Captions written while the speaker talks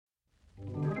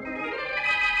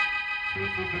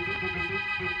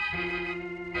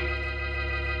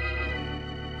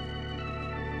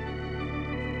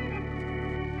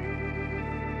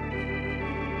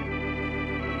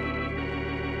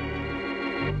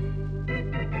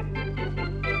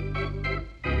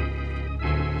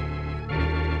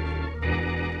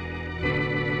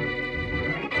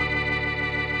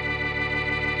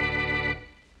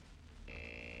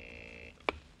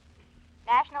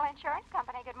National Insurance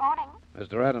Company, good morning.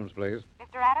 Mr. Adams, please.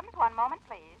 Mr. Adams, one moment,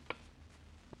 please.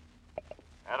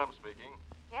 Adams speaking.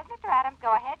 Yes, Mr. Adams,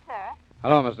 go ahead, sir.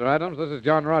 Hello, Mr. Adams. This is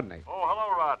John Rodney. Oh,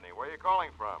 hello, Rodney. Where are you calling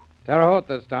from? Terre Haute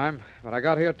this time, but I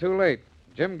got here too late.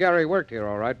 Jim Gary worked here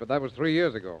all right, but that was 3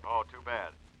 years ago. Oh, too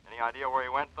bad. Any idea where he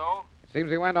went, though? It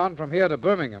seems he went on from here to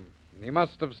Birmingham. He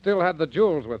must have still had the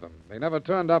jewels with him. They never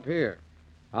turned up here.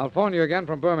 I'll phone you again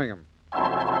from Birmingham.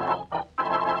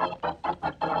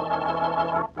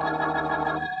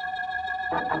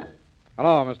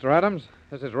 Hello, Mr. Adams.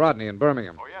 This is Rodney in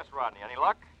Birmingham. Oh, yes, Rodney. Any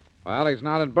luck? Well, he's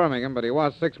not in Birmingham, but he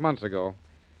was 6 months ago.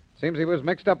 Seems he was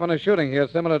mixed up in a shooting here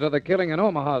similar to the killing in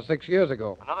Omaha 6 years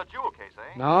ago. Another jewel case,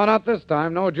 eh? No, not this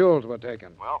time. No jewels were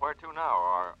taken. Well, where to now?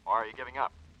 Or are you giving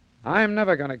up? I'm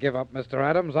never going to give up, Mr.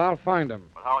 Adams. I'll find him.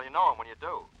 But how will you know him when you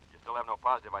do? You still have no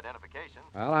positive identification.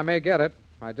 Well, I may get it.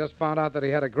 I just found out that he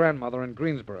had a grandmother in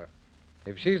Greensboro.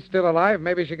 If she's still alive,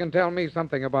 maybe she can tell me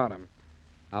something about him.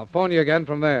 I'll phone you again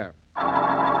from there.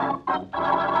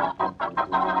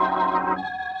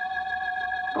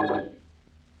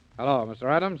 Hello,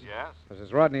 Mr. Adams? Yes? This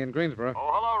is Rodney in Greensboro.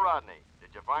 Oh, hello, Rodney. Did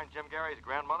you find Jim Gary's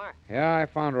grandmother? Yeah, I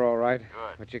found her all right.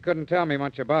 Good. But she couldn't tell me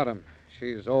much about him.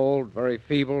 She's old, very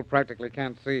feeble, practically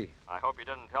can't see. I hope you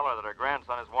didn't tell her that her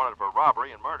grandson is wanted for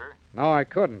robbery and murder. No, I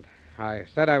couldn't. I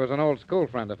said I was an old school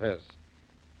friend of his.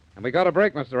 And we got a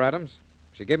break, Mr. Adams.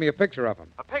 She gave me a picture of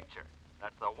him. A picture.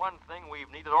 That's the one thing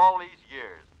we've needed all these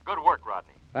years. Good work,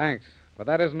 Rodney. Thanks. But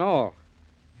that isn't all.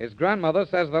 His grandmother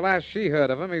says the last she heard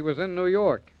of him, he was in New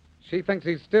York. She thinks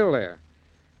he's still there.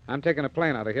 I'm taking a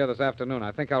plane out of here this afternoon.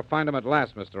 I think I'll find him at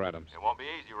last, Mr. Adams. It won't be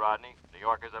easy, Rodney. New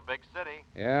York is a big city.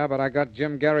 Yeah, but I got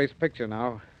Jim Gary's picture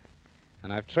now.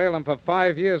 And I've trailed him for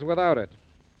 5 years without it.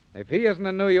 If he isn't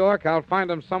in New York, I'll find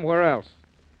him somewhere else.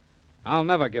 I'll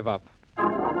never give up.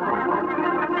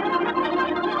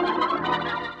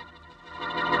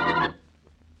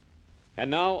 And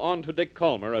now on to Dick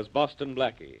Calmer as Boston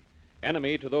Blackie.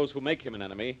 Enemy to those who make him an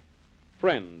enemy.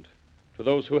 Friend to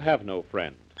those who have no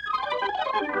friend.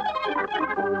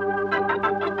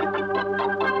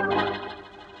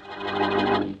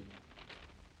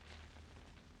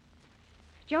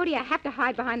 Jody, I have to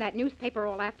hide behind that newspaper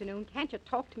all afternoon. Can't you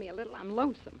talk to me a little? I'm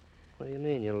lonesome. What do you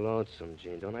mean you're lonesome,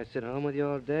 Jean? Don't I sit home with you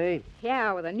all day?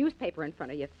 Yeah, with a newspaper in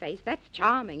front of your face. That's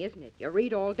charming, isn't it? You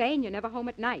read all day and you're never home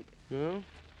at night. No?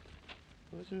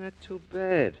 Wasn't that too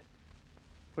bad?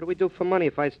 What do we do for money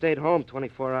if I stayed home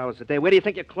 24 hours a day? Where do you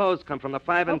think your clothes come from? The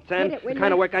 5 and 10? Quit it, will The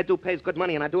kind you? of work I do pays good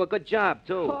money, and I do a good job,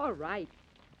 too. All right.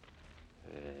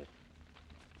 Where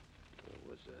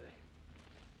was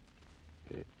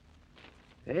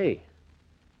I? Hey,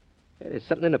 there's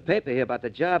something in the paper here about the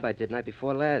job I did night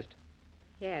before last.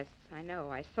 Yes, I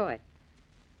know. I saw it.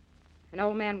 An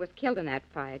old man was killed in that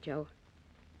fire, Joe.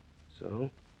 So?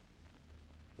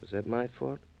 Was that my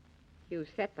fault? You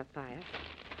set the fire.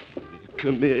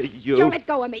 Come here, you. Joe, let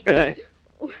go of me. I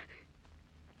ought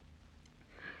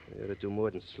to do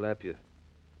more than slap you.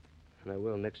 And I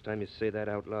will next time you say that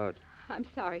out loud. I'm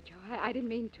sorry, Joe. I didn't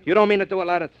mean to. You don't mean to do a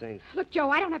lot of things. Look, Joe,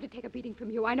 I don't have to take a beating from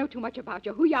you. I know too much about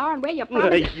you, who you are and where you're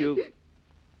from. You.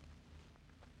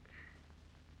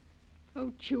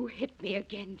 Don't you hit me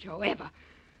again, Joe, ever.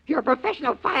 You're a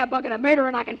professional firebug and a murderer,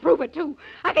 and I can prove it, too.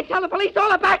 I can tell the police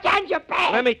all about you and your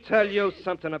past. Let me tell you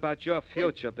something about your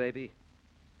future, baby.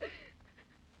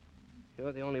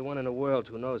 You're the only one in the world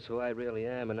who knows who I really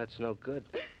am, and that's no good.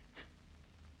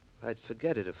 I'd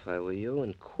forget it if I were you,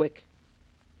 and quick.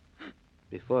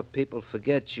 Before people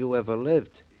forget you ever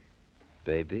lived,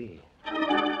 baby.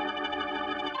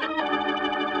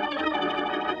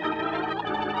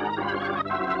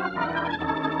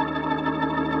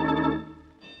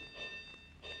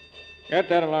 Get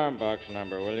that alarm box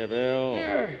number, will you, Bill?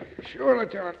 Yeah, sure,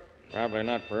 Lieutenant. Probably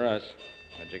not for us.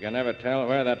 But you can never tell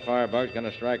where that firebug's going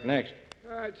to strike next.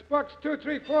 It's box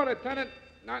 234, Lieutenant.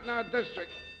 Not in our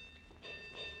district.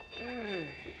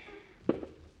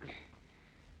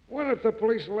 Wonder if the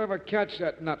police will ever catch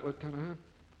that nut, Lieutenant,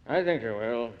 huh? I think there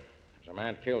will. There's a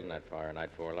man killed in that fire night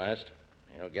before last.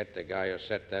 He'll get the guy who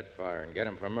set that fire and get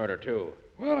him for murder, too.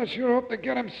 Well, I sure hope to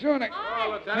get him soon.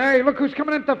 Hello, Lieutenant. Hey, look who's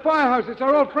coming into the firehouse. It's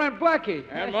our old friend Blackie.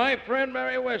 And my friend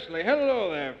Mary Wesley. Hello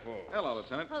there, fool. Hello,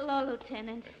 Lieutenant. Hello,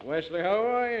 Lieutenant. Wesley, how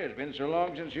are you? It's been so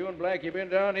long since you and Blackie been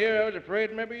down here, I was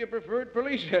afraid maybe you preferred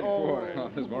police headquarters. Oh,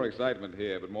 there's more excitement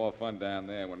here, but more fun down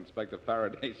there when Inspector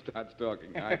Faraday starts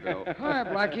talking. Hi, Bill. Hi,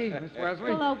 Blackie. Miss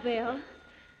Wesley. Hello, Bill.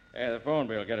 Yeah, the phone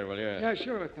bill. Get it, will you? Yeah,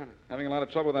 sure, Lieutenant. Having a lot of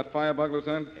trouble with that firebug,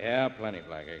 Lieutenant? Yeah, plenty,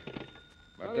 Blackie.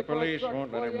 But the police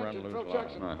won't let him run loose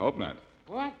long. I hope not.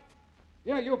 What?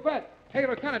 Yeah, you bet. Hey,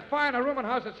 Lieutenant, fire in a rooming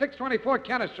house at 624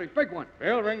 Cannon Street. Big one.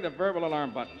 Bill, ring the verbal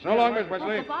alarm button. So long, Miss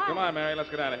Wesley. goodbye. Come on, Mary, let's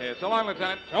get out of here. So long,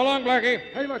 Lieutenant. So long, Blackie.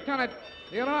 Hey, Lieutenant,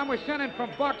 the alarm was sent in from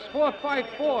box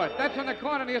 454. That's in the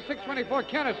corner near 624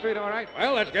 Cannon Street, all right?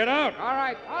 Well, let's get out. All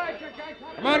right, you guys.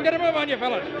 Come on, get a move on you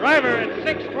fellas. Driver at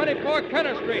 624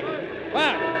 Kenner Street.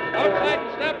 Fast. Outside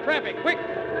and stop traffic. Quick.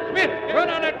 Smith, run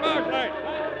on that mouse light.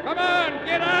 Come on,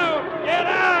 get out. Get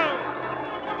out.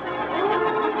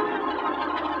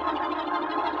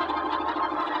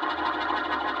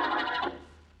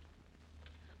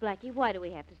 Blackie, why do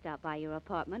we have to stop by your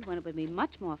apartment when it would be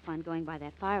much more fun going by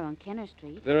that fire on Kenner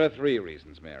Street? There are 3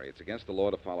 reasons, Mary. It's against the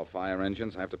law to follow fire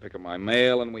engines. I have to pick up my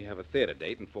mail, and we have a theater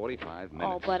date in 45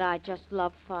 minutes. Oh, but I just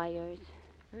love fires.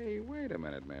 Hey, wait a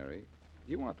minute, Mary.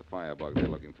 You aren't the firebug they're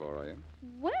looking for, are you?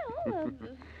 Well,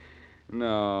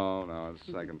 No, on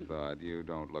second thought, you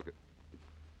don't look at...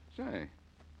 Say,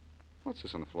 what's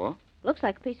this on the floor? looks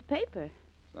like a piece of paper.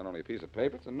 It's not only a piece of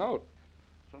paper, it's a note.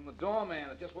 From the doorman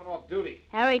that just went off duty.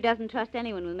 Harry doesn't trust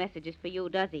anyone with messages for you,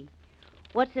 does he?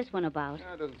 What's this one about?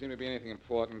 It doesn't seem to be anything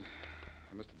important.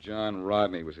 Mr. John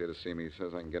Rodney was here to see me. He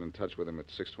says I can get in touch with him at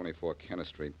 624 Kenner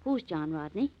Street. Who's John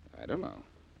Rodney? I don't know.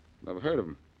 Never heard of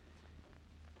him.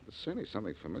 There's certainly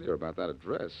something familiar about that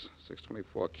address,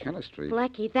 624 Kenner Street.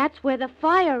 Blackie, that's where the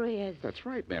fire is. That's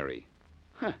right, Mary.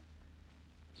 Huh.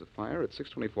 There's a fire at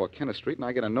 624 Kenner Street, and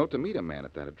I get a note to meet a man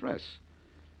at that address.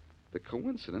 The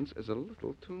coincidence is a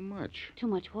little too much. Too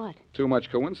much what? Too much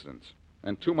coincidence.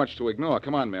 And too much to ignore.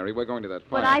 Come on, Mary. We're going to that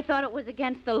fire. But I thought it was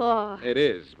against the law. It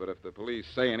is, but if the police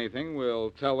say anything, we'll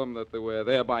tell them that they were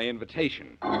there by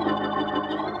invitation.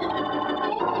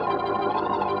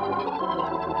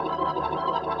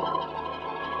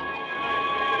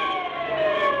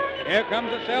 Here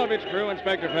comes the salvage crew,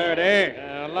 Inspector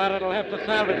Faraday. A lot it'll have to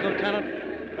salvage,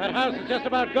 Lieutenant. That house is just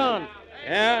about gone.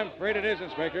 Yeah, I'm afraid it is,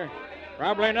 Inspector.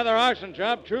 Probably another arson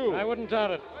job, too. I wouldn't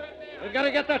doubt it. We've got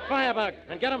to get that firebug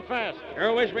and get him fast.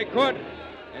 Sure wish we could.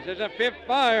 This is the 5th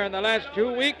fire in the last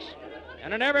 2 weeks.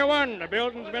 And in every one, the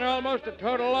building's been almost a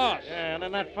total loss. Yeah, and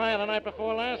in that fire the night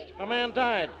before last, a man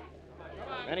died.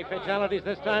 Any fatalities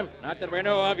this time? Not that we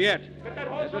know of yet.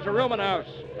 This was a rooming house.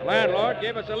 The landlord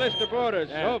gave us a list of boarders.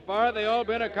 Yeah. So far, they all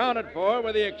been accounted for,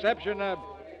 with the exception of...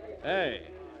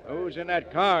 Hey, who's in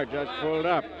that car just pulled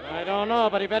up? I don't know,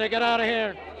 but he better get out of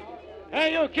here.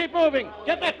 Hey, you, keep moving.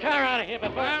 Get that car out of here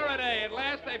before... Faraday, at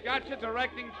last they've got you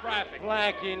directing traffic.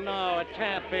 Blackie, no, it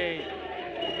can't be.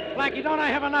 Blackie, don't I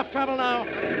have enough trouble now?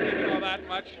 You know that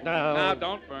much? No. Now,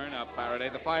 don't burn up, Faraday.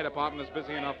 The fire department is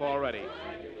busy enough already.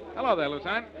 Hello there,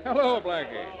 Lieutenant. Hello,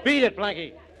 Blackie. Beat it,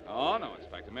 Blackie. Oh, no,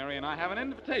 Inspector. Mary and I have an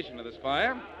invitation to this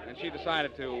fire, and she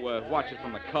decided to watch it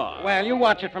from the car. Well, you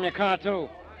watch it from your car, too.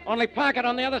 Only park it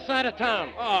on the other side of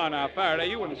town. Oh, now, Faraday,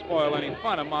 you wouldn't spoil any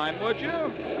fun of mine, would you?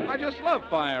 I just love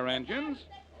fire engines.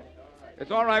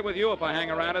 It's all right with you if I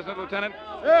hang around, isn't it, Lieutenant?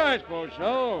 Yeah, I suppose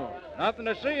so. Nothing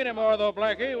to see anymore, though,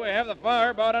 Blackie. We have the fire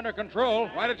about under control.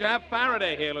 Why did you have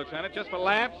Faraday here, Lieutenant? Just for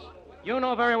laughs? You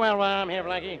know very well why I'm here,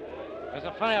 Blackie. There's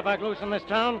a firebug loose in this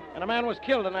town, and a man was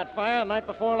killed in that fire the night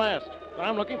before last. So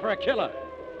I'm looking for a killer.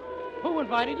 Who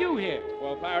invited you here?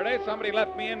 Well, Faraday, somebody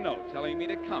left me a note telling me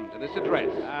to come to this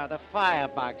address. The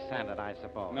firebug sent it, I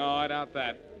suppose. No, I doubt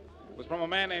that. It was from a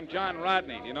man named John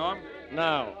Rodney. Do you know him?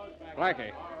 No.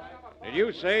 Blackie, did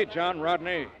you say John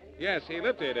Rodney? Yes, he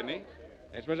lived here, didn't he?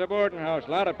 This was a boarding house.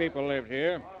 A lot of people lived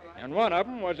here. And one of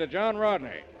them was a John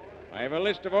Rodney. I have a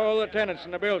list of all the tenants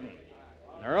in the building.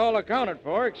 They're all accounted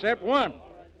for except one.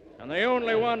 And the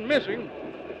only one missing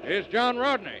is John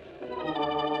Rodney.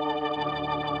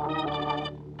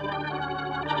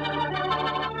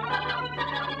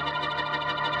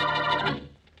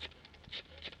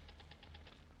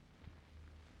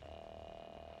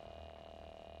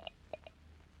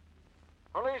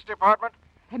 Police department.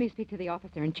 Let me speak to the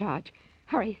officer in charge.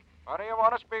 Hurry. What do you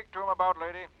want to speak to him about,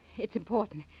 lady? It's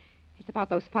important. It's about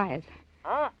those fires.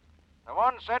 Huh? The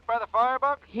one set by the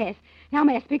firebug? Yes. Now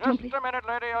may I speak to him, Just please? a minute,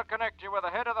 lady. I'll connect you with the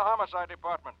head of the homicide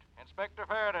department, Inspector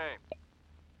Faraday.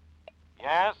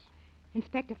 Yes?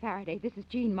 Inspector Faraday, this is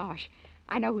Jean Marsh.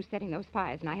 I know who's setting those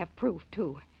fires, and I have proof,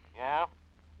 too. Yeah?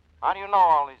 How do you know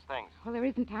all these things? Well, there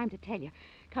isn't time to tell you.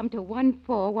 Come to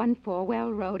 1414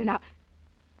 Well Road, and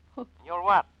You're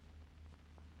what?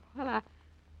 Well,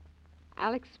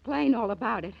 I'll explain all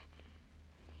about it.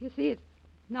 You see, it's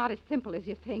not as simple as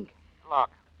you think. Look,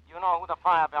 you know who the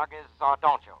firebug is, or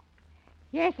don't you?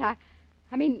 Yes, I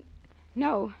mean,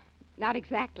 no, not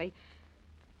exactly.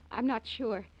 I'm not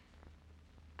sure.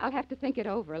 I'll have to think it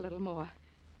over a little more.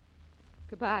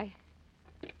 Goodbye.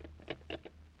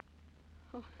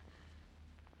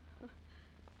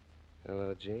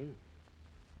 Hello, Jean.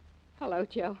 Hello,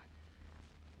 Joe.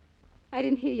 I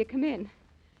didn't hear you come in.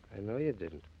 I know you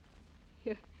didn't.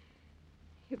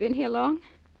 You been here long?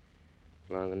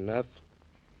 Long enough.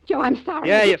 Joe, I'm sorry.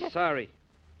 Yeah, you're sorry.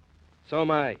 So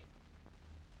am I.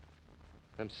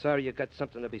 I'm sorry you got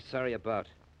something to be sorry about.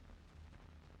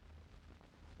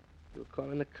 You were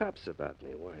calling the cops about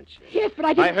me, weren't you? Yes, but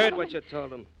I didn't... I heard what you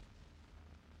told them.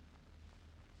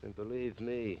 And believe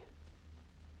me,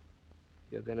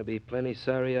 you're going to be plenty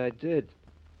sorry I did,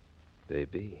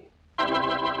 baby.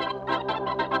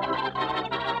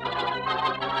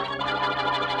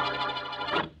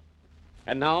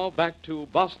 And now back to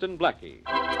Boston Blackie.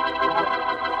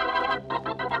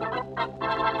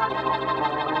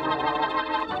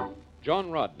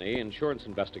 John Rodney, insurance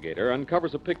investigator,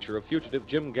 uncovers a picture of fugitive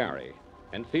Jim Gary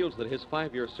and feels that his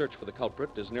 5-year search for the culprit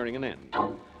is nearing an end.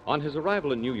 On his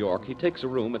arrival in New York, he takes a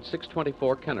room at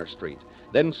 624 Kenner Street,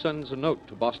 then sends a note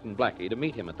to Boston Blackie to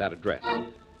meet him at that address.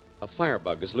 A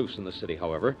firebug is loose in the city,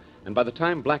 however, and by the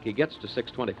time Blackie gets to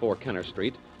 624 Kenner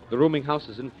Street, the rooming house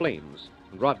is in flames,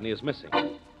 and Rodney is missing.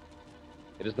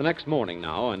 It is the next morning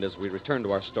now, and as we return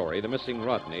to our story, the missing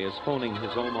Rodney is phoning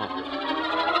his own office.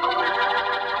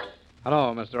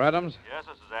 Hello, Mr. Adams. Yes,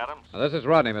 this is Adams. This is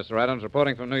Rodney, Mr. Adams,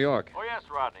 reporting from New York. Oh, yes,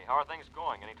 Rodney. How are things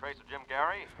going? Any trace of Jim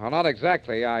Gary? Well, not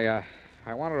exactly. I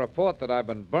want to report that I've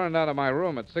been burned out of my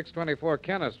room at 624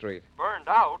 Kenner Street. Burned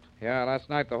out? Yeah, last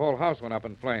night the whole house went up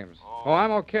in flames. Oh,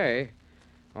 I'm okay.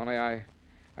 Only I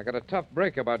got a tough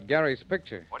break about Gary's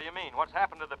picture. What do you mean? What's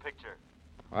happened to the picture?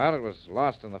 Well, it was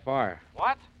lost in the fire.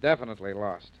 What? Definitely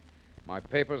lost. My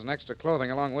papers and extra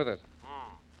clothing along with it.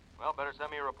 Well, better send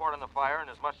me a report on the fire in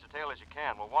as much detail as you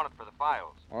can. We'll want it for the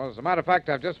files. Well, as a matter of fact,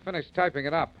 I've just finished typing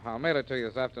it up. I'll mail it to you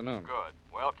this afternoon. Good.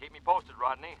 Well, keep me posted,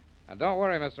 Rodney. And don't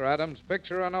worry, Mr. Adams.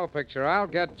 Picture or no picture, I'll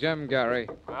get Jim Gary.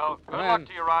 Well, good Come luck in.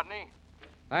 to you, Rodney.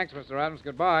 Thanks, Mr. Adams.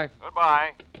 Goodbye.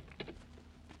 Goodbye.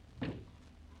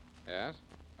 Yes?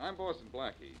 I'm Boston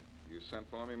Blackie. You sent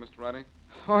for me, Mr. Rodney?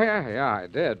 Oh, yeah, I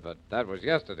did, but that was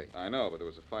yesterday. I know, but there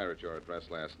was a fire at your address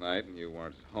last night, and you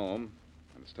weren't at home.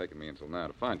 And it's taken me until now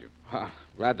to find you. Well,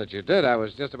 glad that you did. I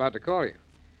was just about to call you.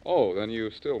 Oh, then you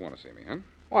still want to see me, huh?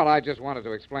 Well, I just wanted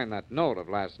to explain that note of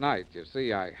last night. You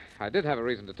see, I did have a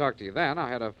reason to talk to you then. I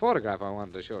had a photograph I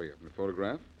wanted to show you. The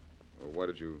photograph? Well, why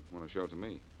did you want to show it to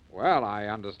me? Well, I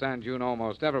understand you know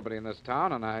almost everybody in this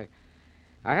town, and I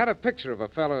had a picture of a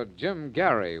fellow, Jim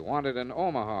Gary, wanted in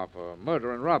Omaha for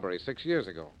murder and robbery 6 years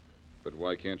ago. But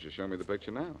why can't you show me the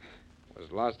picture now?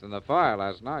 Was lost in the fire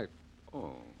last night.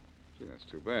 Oh, gee, that's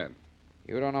too bad.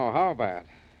 You don't know how bad.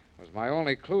 It was my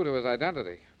only clue to his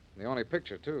identity. The only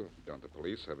picture, too. Don't the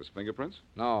police have his fingerprints?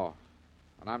 No.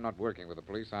 And I'm not working with the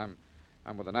police. I'm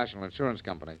with the National Insurance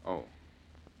Company. Oh.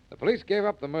 The police gave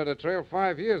up the murder trail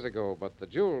 5 years ago, but the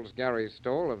jewels Gary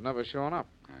stole have never shown up.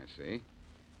 I see.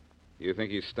 You think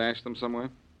he stashed them somewhere?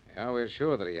 Yeah, we're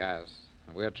sure that he has.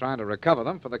 And we're trying to recover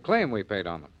them for the claim we paid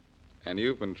on them. And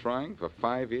you've been trying for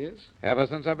 5 years? Ever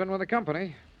since I've been with the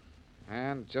company.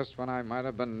 And just when I might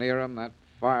have been near him, that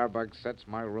firebug sets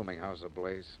my rooming house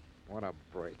ablaze. What a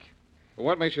break. Well,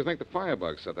 what makes you think the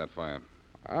firebug set that fire?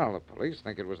 Well, the police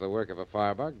think it was the work of a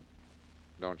firebug.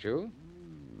 Don't you?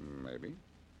 Maybe.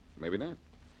 Maybe not.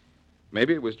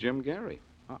 Maybe it was Jim Gary.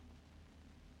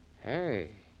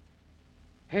 Hey,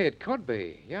 it could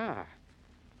be, yeah.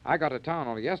 I got to town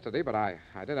only yesterday, but I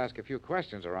did ask a few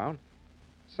questions around.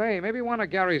 Say, maybe one of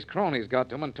Gary's cronies got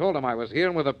to him and told him I was here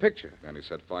and with a picture. And he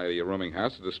set fire to your rooming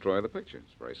house to destroy the picture.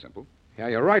 It's very simple. Yeah,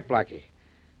 you're right, Blackie.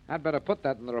 I'd better put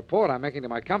that in the report I'm making to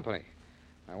my company.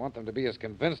 I want them to be as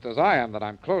convinced as I am that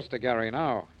I'm close to Gary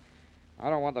now. I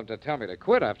don't want them to tell me to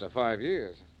quit after 5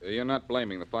 years. You're not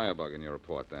blaming the firebug in your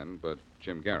report, then, but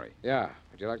Jim Gary. Yeah.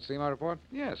 Would you like to see my report?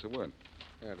 Yes, it would.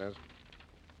 Here it is.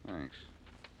 Thanks.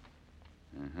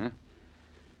 Uh-huh.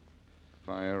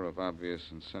 Fire of obvious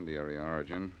incendiary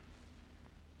origin.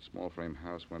 Small frame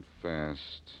house went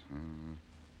fast.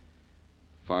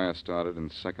 Fire started in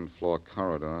second floor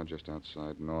corridor just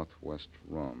outside northwest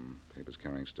room. Papers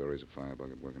carrying stories of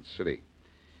firebug at work in city.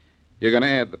 You're going to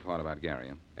add the part about Gary,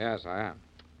 huh? Yes, I am.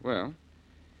 Well,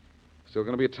 still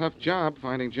going to be a tough job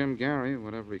finding Jim Gary,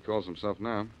 whatever he calls himself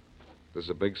now. This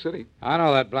is a big city. I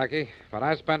know that, Blackie, but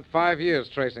I spent 5 years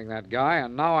tracing that guy,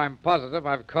 and now I'm positive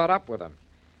I've caught up with him.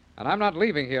 And I'm not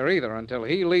leaving here either until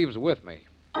he leaves with me.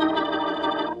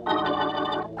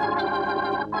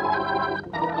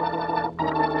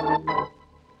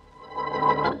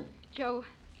 Joe,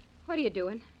 what are you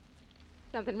doing?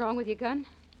 Something wrong with your gun?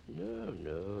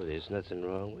 No, there's nothing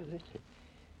wrong with it.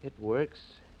 It works.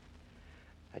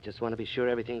 I just want to be sure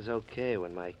everything's okay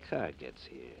when my car gets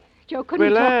here. Joe, couldn't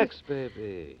Relax,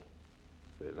 baby.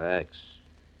 Relax.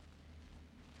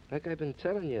 Like I've been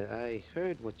telling you, I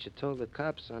heard what you told the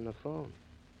cops on the phone.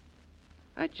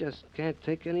 I just can't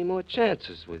take any more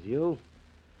chances with you.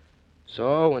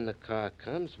 So when the car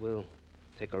comes, we'll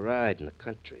take a ride in the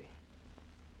country.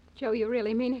 Joe, you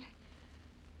really mean it?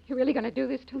 You're really going to do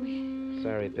this to me?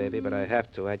 Sorry, baby, but I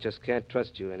have to. I just can't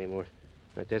trust you anymore.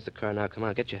 Right, there's the car now. Come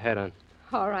on, get your hat on.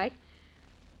 All right.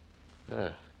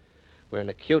 Ah, wearing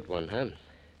a cute one, huh?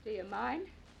 Do you mind?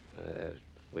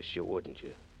 Wish you wouldn't,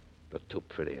 you. Look too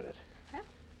pretty in it. Well,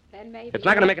 then maybe... It's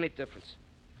not going to make any difference.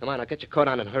 Come on, now get your coat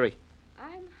on and hurry.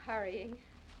 I'm hurrying.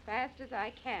 Fast as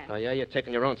I can. Oh, yeah? You're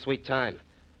taking your own sweet time.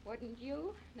 Wouldn't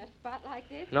you, in a spot like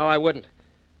this? No, I wouldn't.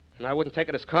 And I wouldn't take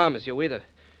it as calm as you either.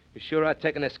 You sure are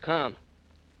taking this calm.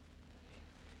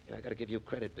 Yeah, I got to give you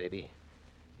credit, baby.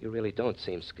 You really don't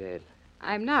seem scared.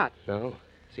 I'm not. No?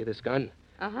 See this gun?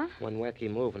 Uh-huh. One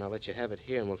wacky move, and I'll let you have it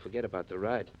here, and we'll forget about the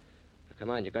ride. Now, come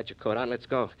on, you got your coat on. Let's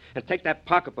go. And take that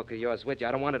pocketbook of yours with you.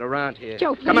 I don't want it around here.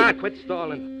 Joe, please. Come on, quit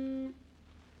stalling.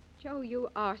 Joe, you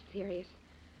are serious.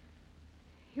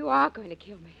 You are going to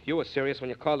kill me. You were serious when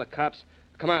you called the cops.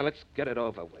 Come on, let's get it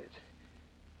over with.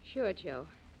 Sure, Joe.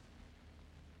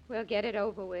 We'll get it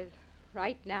over with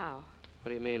right now. What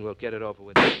do you mean we'll get it over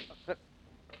with?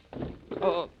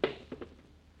 Oh.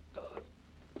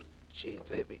 Gee,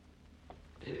 baby.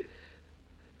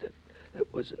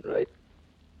 That wasn't right.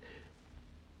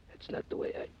 That's not the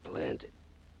way I planned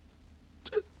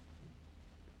it.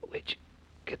 Where'd you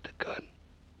get the gun?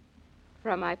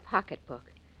 From my pocketbook.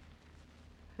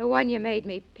 The one you made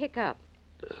me pick up.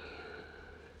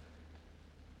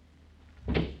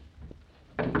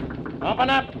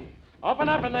 Open up! Open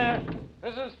up in there!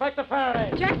 This is Inspector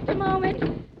Faraday. Just a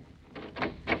moment.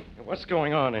 What's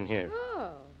going on in here?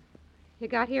 Oh, you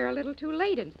got here a little too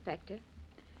late, Inspector.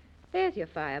 There's your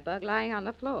firebug lying on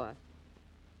the floor.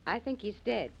 I think he's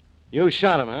dead. You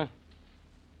shot him, huh?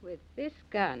 With this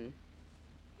gun.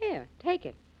 Here, take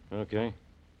it. Okay.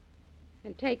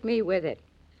 And take me with it.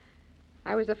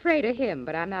 I was afraid of him,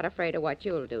 but I'm not afraid of what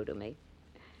you'll do to me.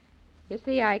 You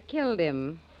see, I killed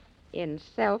him in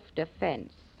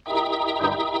self-defense.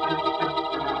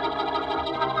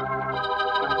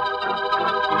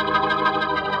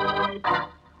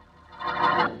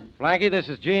 Blackie, this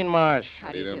is Jean Marsh.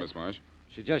 How do you do, Miss Marsh?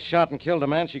 She just shot and killed a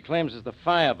man she claims is the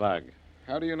firebug.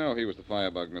 How do you know he was the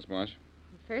firebug, Miss Marsh?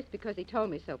 First, because he told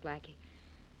me so, Blackie.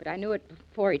 But I knew it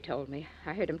before he told me.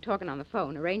 I heard him talking on the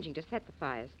phone, arranging to set the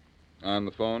fires. On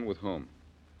the phone with whom?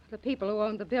 The people who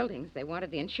owned the buildings. They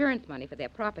wanted the insurance money for their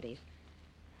properties.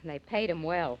 And they paid him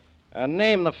well.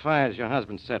 Name the fires your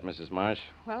husband set, Mrs. Marsh.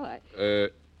 Well,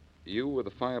 You were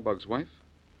the firebug's wife?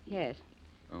 yes.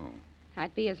 Oh.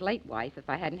 I'd be his late wife if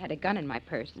I hadn't had a gun in my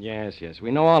purse. Yes.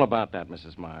 We know all about that,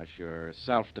 Mrs. Marsh. Your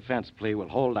self-defense plea will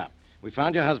hold up. We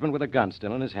found your husband with a gun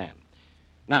still in his hand.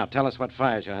 Now, tell us what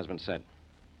fires your husband set.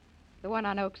 The one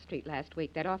on Oak Street last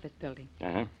week, that office building.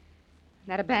 Uh-huh.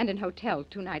 That abandoned hotel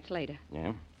 2 nights later.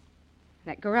 Yeah?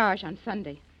 That garage on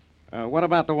Sunday. What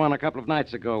about the one a couple of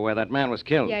nights ago where that man was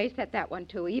killed? Yeah, he set that one,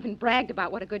 too. He even bragged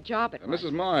about what a good job it was.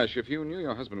 Mrs. Marsh, if you knew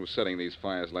your husband was setting these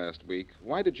fires last week,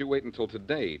 why did you wait until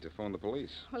today to phone the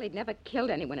police? Well, he'd never killed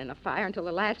anyone in a fire until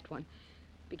the last one.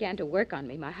 Began to work on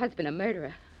me, my husband a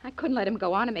murderer. I couldn't let him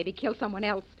go on and maybe kill someone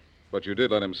else. But you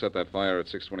did let him set that fire at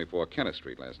 624 Kenneth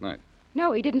Street last night.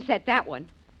 No, he didn't set that one.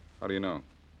 How do you know?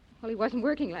 Well, he wasn't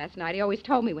working last night. He always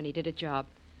told me when he did a job.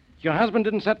 Your husband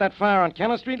didn't set that fire on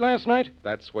Kenneth Street last night?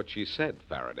 That's what she said,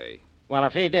 Faraday. Well,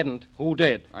 if he didn't, who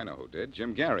did? I know who did.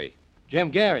 Jim Gary.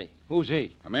 Jim Gary. Who's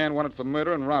he? A man wanted for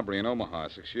murder and robbery in Omaha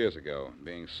 6 years ago,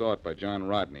 being sought by John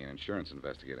Rodney, an insurance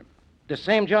investigator. The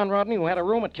same John Rodney who had a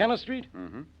room at Kenneth Street?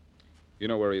 Mm-hmm. You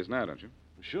know where he is now, don't you?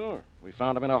 Sure. We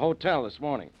found him in a hotel this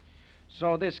morning.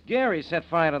 So this Gary set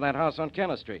fire to that house on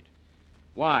Kenneth Street.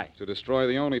 Why? To destroy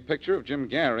the only picture of Jim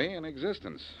Gary in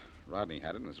existence. Rodney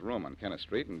had it in his room on Kenneth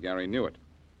Street, and Gary knew it.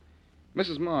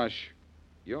 Mrs. Marsh,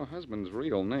 your husband's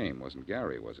real name wasn't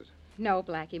Gary, was it? No,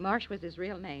 Blackie. Marsh was his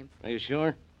real name. Are you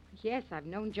sure? Yes, I've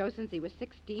known Joe since he was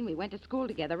 16. We went to school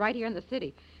together right here in the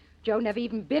city. Joe never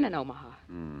even been in Omaha.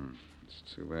 It's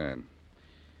too bad.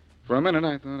 For a minute,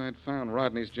 I thought I'd found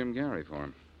Rodney's Jim Gary for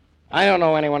him. I don't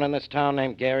know anyone in this town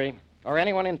named Gary, or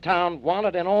anyone in town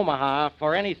wanted in Omaha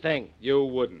for anything. You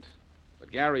wouldn't.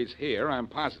 But Gary's here, I'm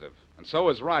positive. And so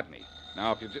is Rodney.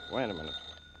 Now, if you just... Wait a minute.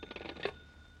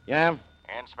 Yeah?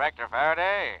 Inspector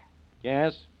Faraday,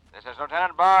 Yes? this is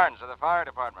Lieutenant Barnes of the fire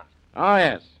department. Oh,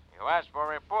 yes. You asked for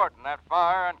a report on that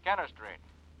fire on Kenner Street.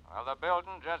 Well, the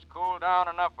building just cooled down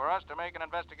enough for us to make an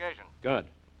investigation. Good.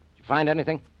 Did you find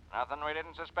anything? Nothing we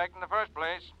didn't suspect in the first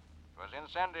place. It was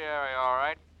incendiary, all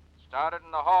right. Started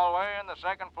in the hallway on the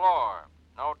second floor.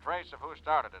 No trace of who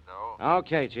started it, though.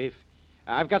 Okay, Chief.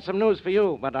 I've got some news for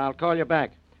you, but I'll call you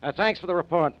back. Thanks for the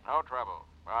report. No trouble.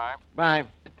 Bye. Bye.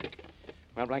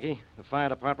 Well, Blackie, the fire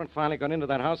department finally got into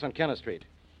that house on Kenner Street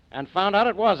and found out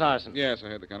it was arson. Yes, I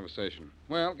heard the conversation.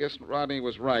 Well, guess Rodney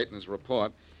was right in his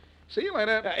report. See you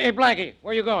later. Hey, Blackie,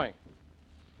 where are you going?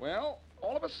 Well,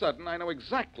 all of a sudden, I know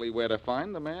exactly where to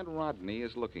find the man Rodney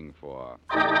is looking for.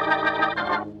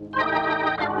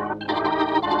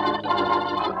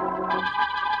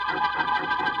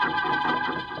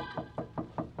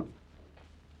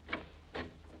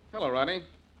 Hello, Rodney.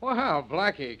 Well,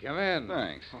 Blackie, come in.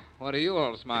 Thanks. What are you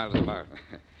all smiles about?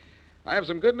 I have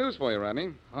some good news for you, Rodney.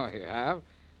 Oh, you have?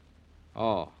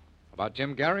 Oh, about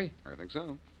Jim Gary? I think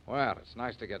so. Well, it's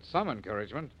nice to get some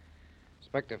encouragement.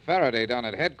 Inspector Faraday down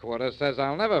at headquarters says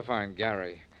I'll never find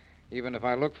Gary, even if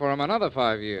I look for him another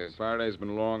 5 years. Faraday's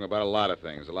been wrong about a lot of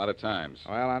things, a lot of times.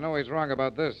 Well, I know he's wrong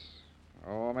about this.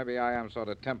 Oh, maybe I am sort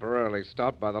of temporarily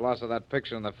stopped by the loss of that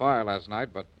picture in the fire last night,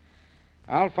 but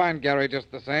I'll find Gary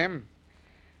just the same,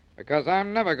 because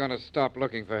I'm never going to stop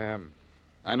looking for him.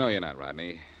 I know you're not,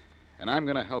 Rodney, and I'm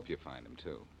going to help you find him,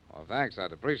 too. Well, thanks.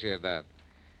 I'd appreciate that.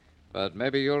 But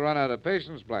maybe you'll run out of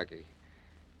patience, Blackie.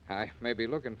 I may be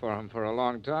looking for him for a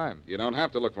long time. You don't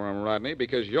have to look for him, Rodney,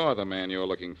 because you're the man you're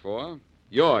looking for.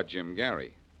 You're Jim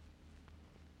Gary.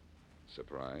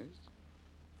 Surprised?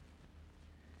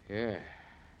 Yeah.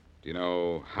 Do you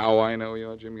know how I know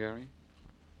you're Jim Gary?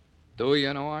 Do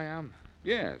you know I am?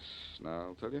 Yes. Now,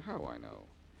 I'll tell you how I know.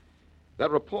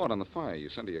 That report on the fire you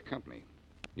sent to your company.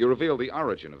 You revealed the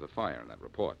origin of the fire in that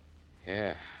report.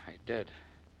 Yeah, I did.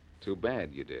 Too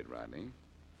bad you did, Rodney.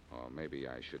 Or maybe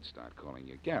I should start calling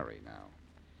you Gary now.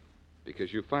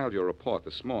 Because you filed your report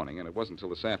this morning, and it wasn't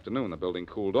until this afternoon the building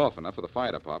cooled off enough for the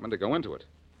fire department to go into it.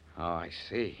 Oh, I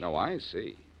see. No, I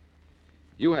see.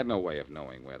 You had no way of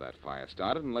knowing where that fire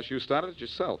started unless you started it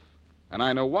yourself. And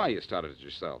I know why you started it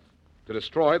yourself. To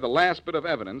destroy the last bit of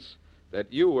evidence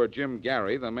that you were Jim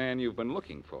Gary, the man you've been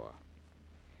looking for.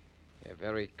 You're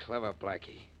very clever,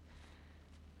 Blackie.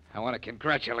 I want to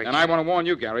congratulate you. And I want to warn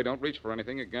you, Gary, don't reach for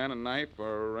anything, a gun, a knife,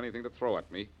 or anything to throw at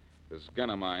me. This gun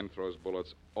of mine throws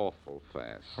bullets awful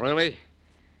fast. Really?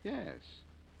 Yes.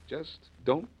 Just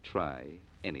don't try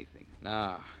anything.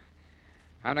 No.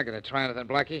 I'm not going to try anything,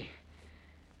 Blackie.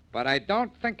 But I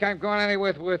don't think I'm going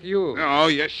anywhere with you. Oh,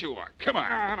 yes, you are. Come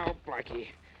on. No, Blackie.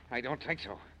 I don't think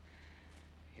so.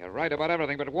 You're right about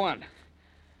everything but one.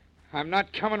 I'm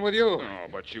not coming with you. Oh,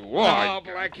 but you are. Oh,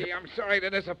 Blackie, I'm sorry to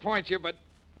disappoint you, but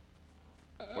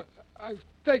I've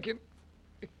taken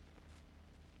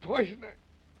poison.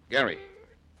 Gary.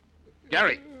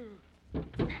 Gary.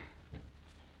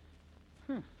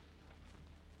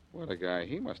 What a guy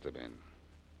he must have been.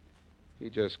 He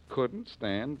just couldn't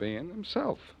stand being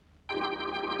himself.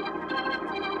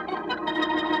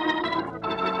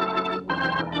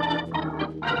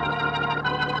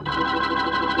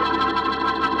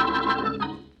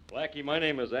 Blackie, my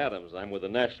name is Adams. I'm with the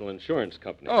National Insurance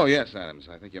Company. Oh, yes, Adams.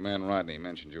 I think your man Rodney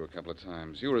mentioned you a couple of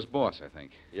times. You were his boss, I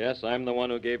think. Yes, I'm the one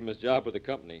who gave him his job with the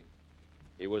company.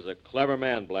 He was a clever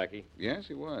man, Blackie. Yes,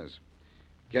 he was.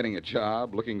 Getting a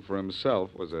job, looking for himself,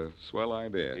 was a swell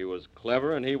idea. He was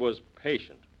clever and he was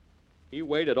patient. He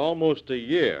waited almost a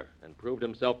year and proved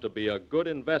himself to be a good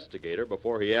investigator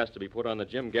before he asked to be put on the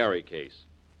Jim Gary case.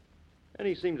 And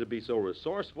he seemed to be so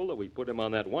resourceful that we put him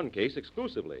on that one case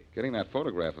exclusively. Getting that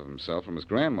photograph of himself from his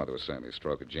grandmother was certainly a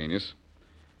stroke of genius.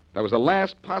 That was the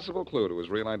last possible clue to his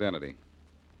real identity.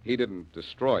 He didn't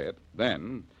destroy it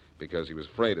then because he was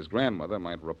afraid his grandmother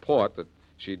might report that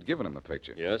she'd given him the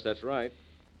picture. Yes, that's right.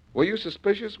 Were you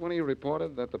suspicious when he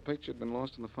reported that the picture had been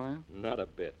lost in the fire? Not a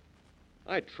bit.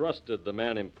 I trusted the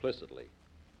man implicitly.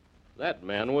 That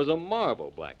man was a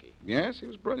marvel, Blackie. Yes, he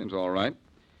was brilliant, all right.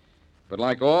 But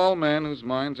like all men whose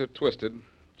minds are twisted,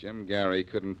 Jim Gary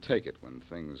couldn't take it when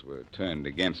things were turned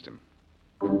against him.